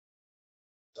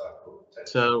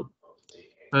So,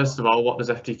 first of all, what does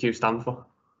FDQ stand for?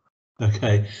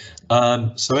 Okay,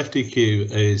 so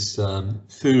FDQ is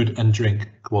food and drink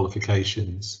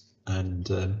qualifications,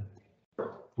 and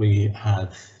we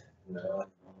have a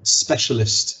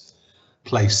specialist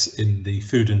place in the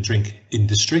food and drink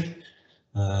industry.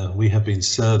 We have been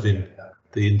serving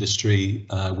the industry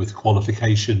with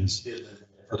qualifications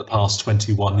for the past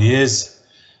 21 years,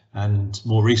 and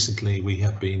more recently we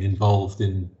have been involved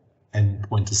in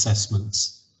endpoint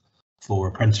assessments for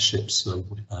apprenticeships, so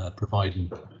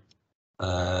providing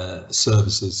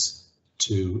services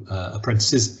to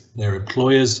apprentices, their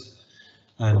employers,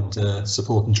 and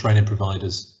support and training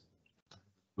providers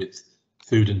with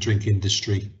food and drink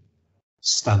industry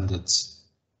standards.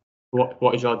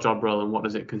 What is your job role and what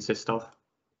does it consist of?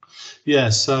 Yeah,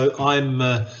 so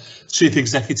I'm Chief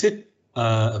Executive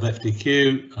of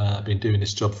FDQ. I've been doing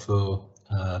this job for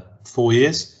 4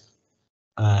 years,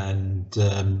 and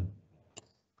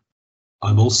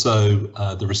I'm also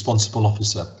the responsible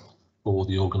officer for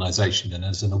the organisation, and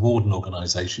as an awarding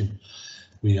organisation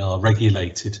we are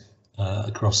regulated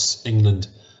across England,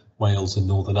 Wales and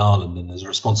Northern Ireland, and as a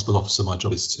responsible officer my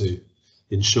job is to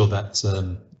ensure that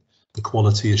the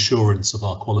quality assurance of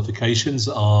our qualifications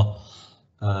are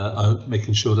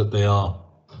making sure that they are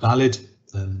valid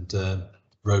and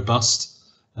robust,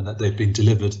 and that they've been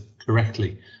delivered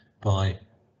correctly by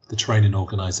the training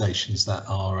organisations that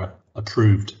are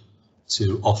approved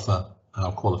to offer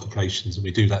our qualifications, and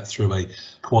we do that through a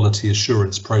quality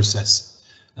assurance process.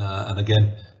 And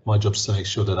again, my job is to make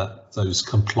sure that those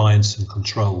compliance and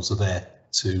controls are there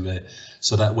to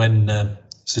so that when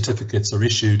certificates are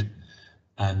issued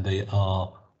and they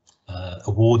are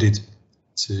awarded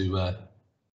to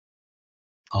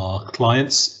our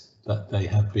clients, that they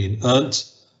have been earned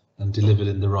and delivered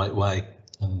in the right way,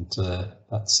 and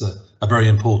that's a very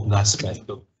important aspect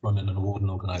of running an awarding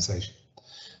organisation.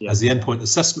 Yeah. As the endpoint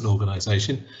assessment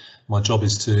organisation, my job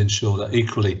is to ensure that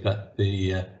equally that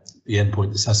the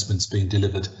endpoint assessment's being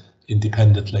delivered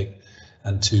independently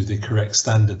and to the correct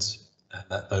standards, and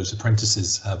that those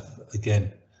apprentices have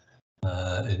again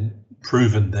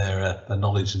proven their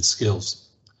knowledge and skills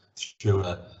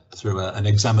through an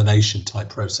examination type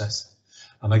process.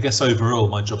 And I guess overall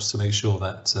my job is to make sure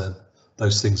that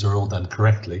those things are all done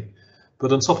correctly.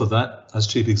 But on top of that, as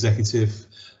Chief Executive,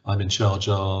 I'm in charge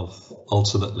of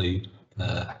ultimately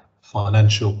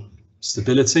financial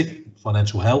stability,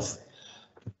 financial health,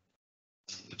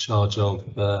 in charge of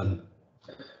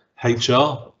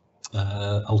HR,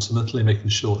 ultimately making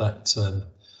sure that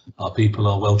our people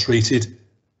are well treated,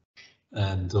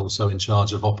 and also in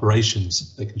charge of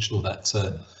operations, making sure that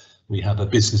we have a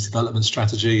business development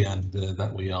strategy and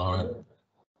that we are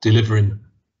delivering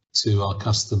to our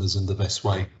customers in the best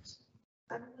way.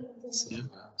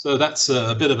 So that's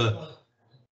a bit of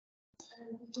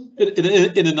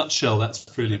in a nutshell, that's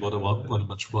really what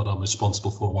I'm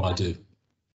responsible for and what I do.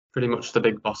 Pretty much the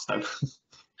big boss then.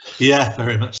 Yeah,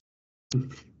 very much.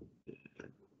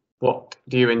 What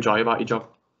do you enjoy about your job?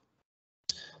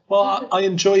 Well, I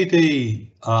enjoy the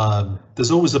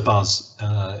there's always a buzz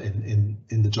in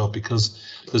the job, because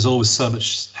there's always so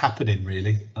much happening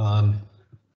really.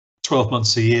 12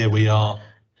 months a year we are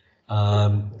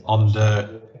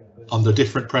under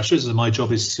different pressures, and my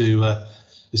job is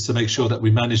to make sure that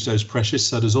we manage those pressures,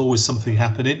 so there's always something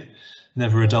happening,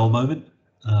 never a dull moment.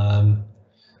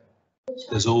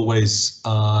 There's always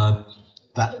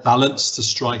that balance to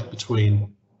strike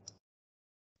between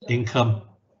income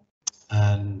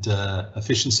and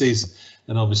efficiencies,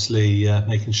 and obviously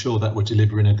making sure that we're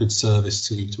delivering a good service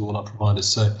to all our providers.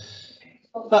 So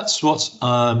that's what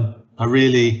I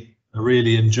really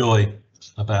enjoy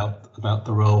about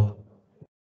the role.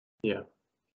 Yeah.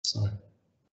 Sorry.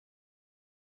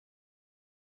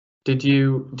 Did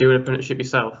you do an apprenticeship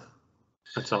yourself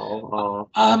at all?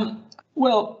 Or?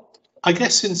 Well, I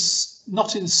guess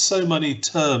not in so many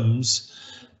terms.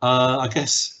 I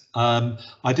guess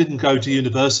I didn't go to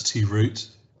university route.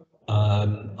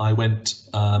 I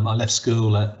left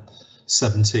school at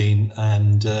 17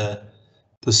 and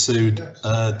pursued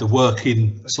the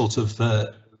working sort of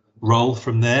role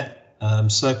from there.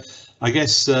 So I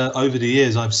guess over the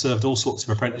years I've served all sorts of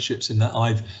apprenticeships, in that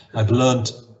I've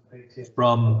learned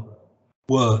from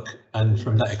work and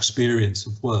from that experience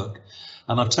of work,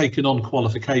 and I've taken on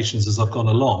qualifications as I've gone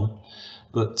along,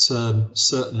 but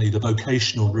certainly the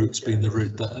vocational route's been the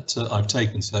route that I've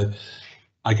taken. So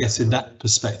I guess in that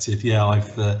perspective, yeah,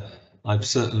 I've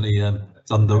certainly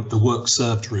done the work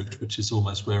served route, which is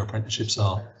almost where apprenticeships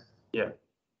are. Yeah.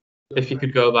 If you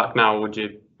could go back now, would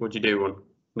you do one,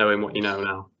 knowing what you know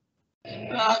now?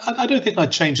 I don't think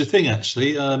I'd change a thing,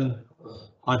 actually.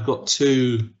 I've got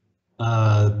two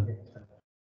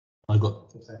I've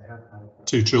got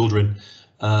 2 children.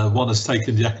 One has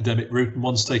taken the academic route and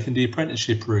one's taken the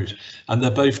apprenticeship route, and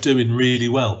they're both doing really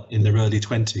well in their early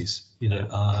 20s. You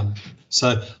know,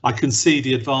 so I can see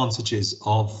the advantages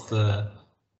of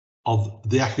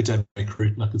the academic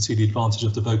route, and I can see the advantage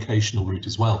of the vocational route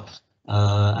as well.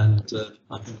 I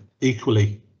think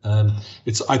equally,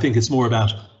 I think it's more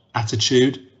about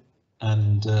attitude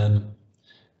and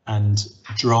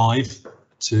drive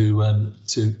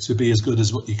to be as good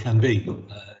as what you can be,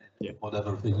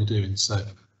 whatever thing you're doing. So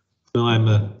I'm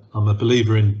a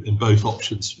believer in both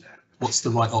options. What's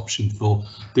the right option for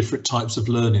different types of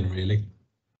learning, really?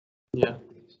 Yeah.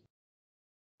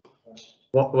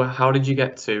 How did you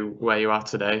get to where you are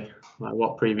today? Like,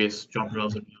 what previous job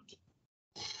roles have you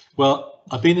had? Well,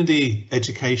 I've been in the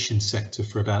education sector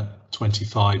for about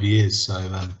 25 years,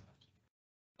 so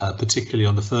particularly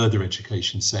on the further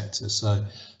education sector. So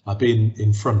I've been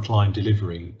in frontline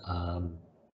delivery,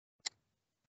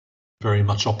 very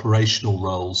much operational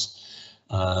roles,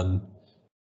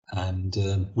 and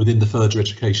within the further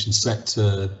education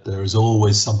sector, there is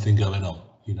always something going on.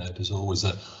 You know, there's always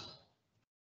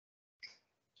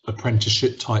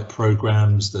apprenticeship type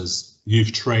programs, there's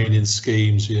youth training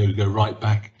schemes, you know, go right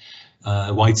back,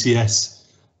 YTS.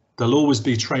 There'll always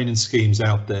be training schemes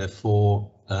out there for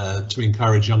to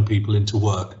encourage young people into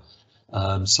work.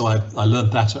 So I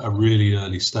learned that at a really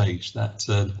early stage, that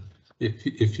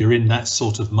if you're in that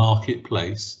sort of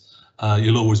marketplace,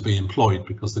 you'll always be employed,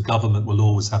 because the government will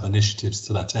always have initiatives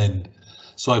to that end.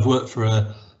 So I've worked for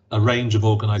a range of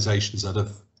organisations that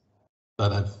have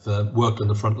worked on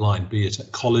the front line, be it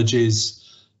at colleges,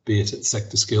 be it at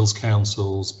sector skills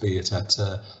councils, be it at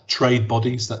trade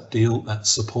bodies that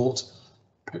support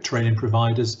training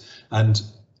providers, and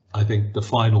I think the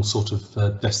final sort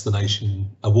of destination,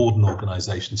 awarding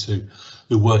organisations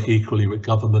who work equally with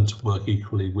government, work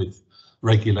equally with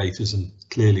regulators, and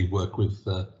clearly work with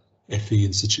FE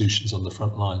institutions on the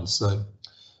front line. So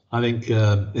I think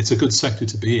it's a good sector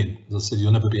to be in. As I said,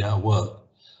 you'll never be out of work.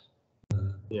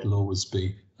 You'll always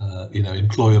be, you know,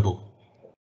 employable.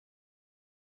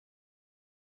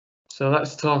 So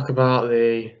let's talk about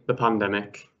the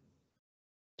pandemic.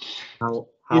 How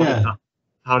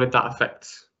did that affect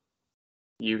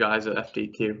you guys at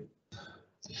FDQ?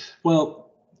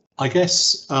 Well, I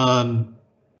guess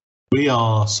we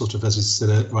are sort of, as I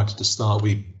said right at the start,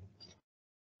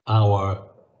 our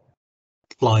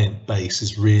client base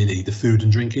is really the food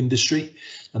and drink industry,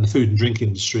 and the food and drink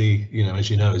industry, you know, as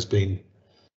you know, has been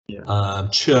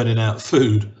churning out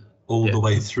food all the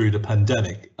way through the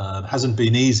pandemic. Hasn't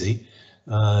been easy,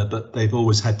 but they've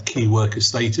always had key worker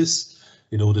status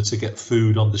in order to get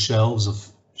food on the shelves of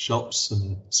shops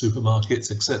and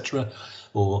supermarkets, etc.,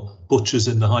 or butchers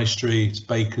in the high street,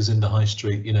 bakers in the high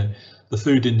street. You know, the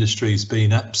food industry has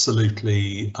been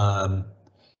absolutely on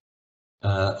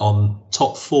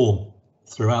top form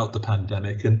throughout the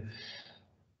pandemic, and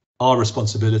our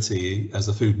responsibility as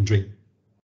a food and drink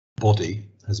body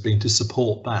has been to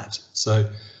support that. So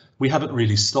we haven't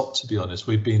really stopped, to be honest.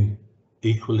 We've been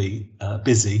equally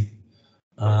busy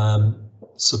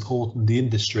supporting the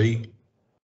industry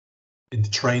in the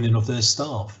training of their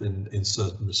staff in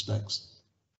certain respects.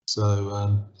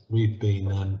 So we've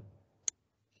been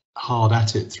hard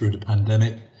at it through the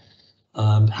pandemic.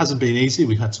 Hasn't been easy.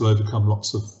 We've had to overcome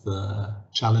lots of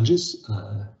challenges.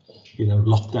 You know,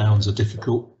 lockdowns are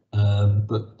difficult,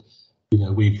 but you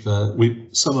know,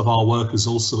 some of our workers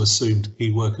also assumed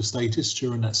key worker status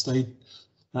during that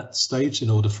stage in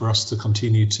order for us to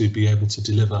continue to be able to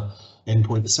deliver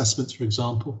endpoint assessments, for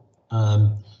example.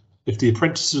 If the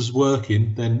apprentice is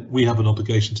working, then we have an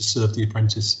obligation to serve the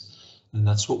apprentice, and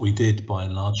that's what we did by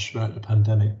and large throughout the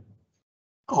pandemic.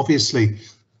 Obviously,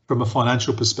 from a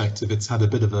financial perspective, it's had a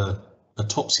bit of a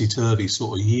topsy-turvy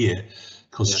sort of year,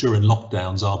 because during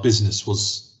lockdowns our business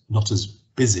was not as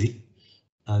busy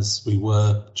as we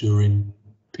were during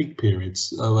peak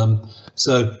periods.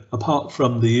 So apart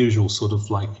from the usual sort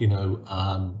of, like, you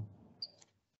know,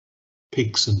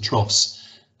 peaks and troughs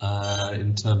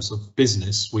in terms of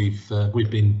business, we've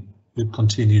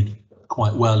continued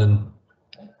quite well and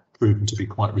proven to be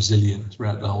quite resilient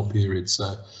throughout the whole period.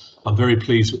 So I'm very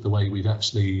pleased with the way we've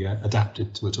actually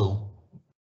adapted to it all.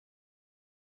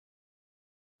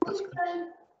 That's good.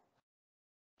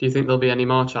 Do you think there'll be any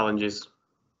more challenges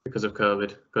because of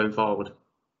COVID going forward?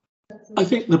 I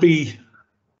think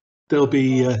there'll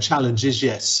be challenges,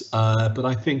 yes, but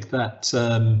I think that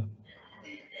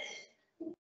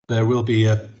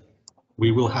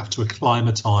we will have to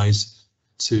acclimatise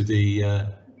to the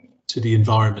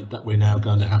environment that we're now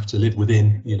going to have to live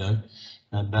within, you know,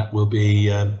 and that will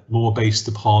be more based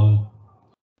upon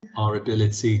our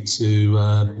ability to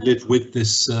live with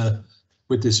this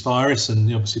virus,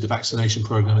 and obviously the vaccination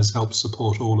program has helped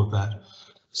support all of that.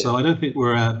 So I don't think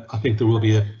we're. I think there will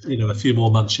be a few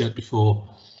more months yet before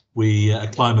we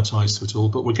acclimatise to it all,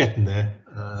 but we're getting there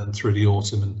through the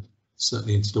autumn and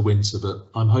certainly into the winter. But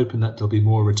I'm hoping that there'll be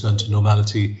more return to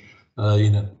normality,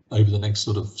 over the next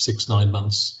sort of 6-9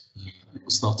 months. We'll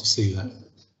start to see that.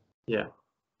 Yeah,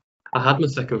 I had my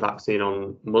second vaccine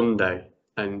on Monday,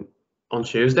 and on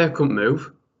Tuesday I couldn't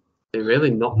move. It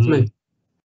really knocked me.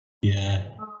 Yeah,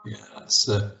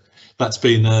 that's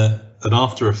been an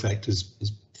after effect as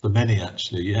for many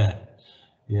actually. Yeah.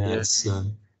 It's,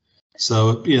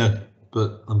 so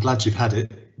but I'm glad you've had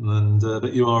it, and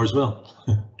but you are as well.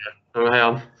 Yeah, I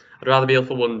am. I'd rather be ill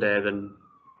for one day than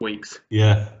weeks.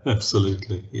 Yeah,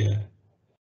 absolutely. Yeah,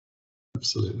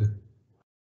 absolutely.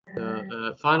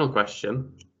 Final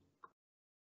question.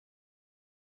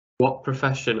 What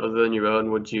profession other than your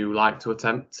own would you like to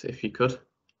attempt if you could?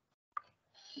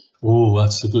 Oh,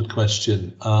 that's a good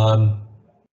question. I'd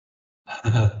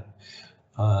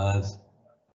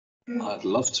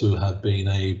love to have been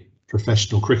a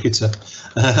professional cricketer,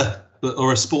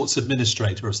 or a sports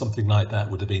administrator or something like that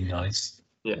would have been nice.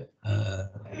 Yeah.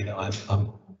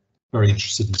 I'm very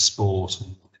interested in sport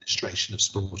and administration of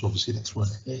sport. Obviously, that's where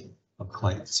I'm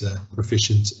quite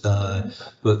proficient.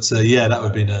 But yeah, that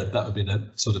would have been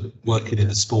a sort of working in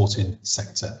the sporting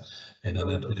sector in an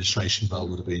administration role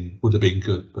would have been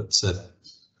good. But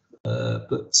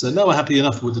no, I'm happy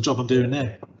enough with the job I'm doing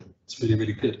now. It's really,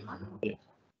 really good. Yeah.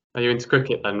 Are you into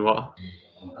cricket then? What?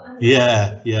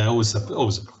 Yeah. Always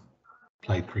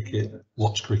played cricket,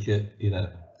 watched cricket.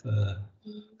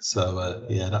 So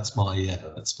yeah, that's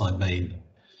my main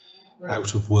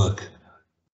out of work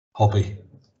hobby.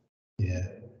 Yeah.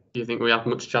 Do you think we have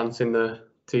much chance in the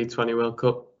T20 World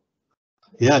Cup?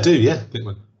 Yeah, I do. Yeah, I think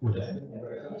we're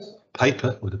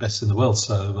the best in the world.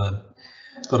 So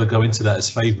got to go into that as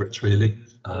favourites, really.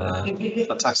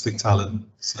 Fantastic talent.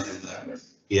 So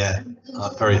yeah,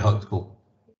 I'm very hopeful.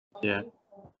 Yeah,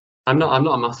 I'm not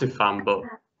a massive fan, but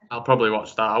I'll probably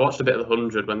watch that. I watched a bit of the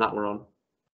 100 when that were on.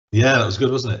 Yeah, that was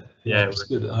good, wasn't it? Yeah, it was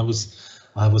good. I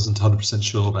wasn't 100%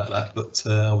 sure about that, but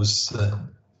I was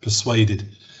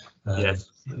persuaded. Yes.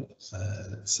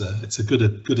 It's a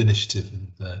good initiative,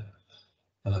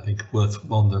 and I think worth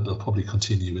one that they'll probably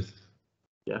continue with.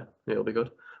 Yeah, it'll be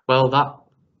good. Well, that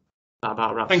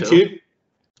about wraps it up. Thank you.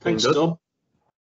 Thanks, Good. Dom.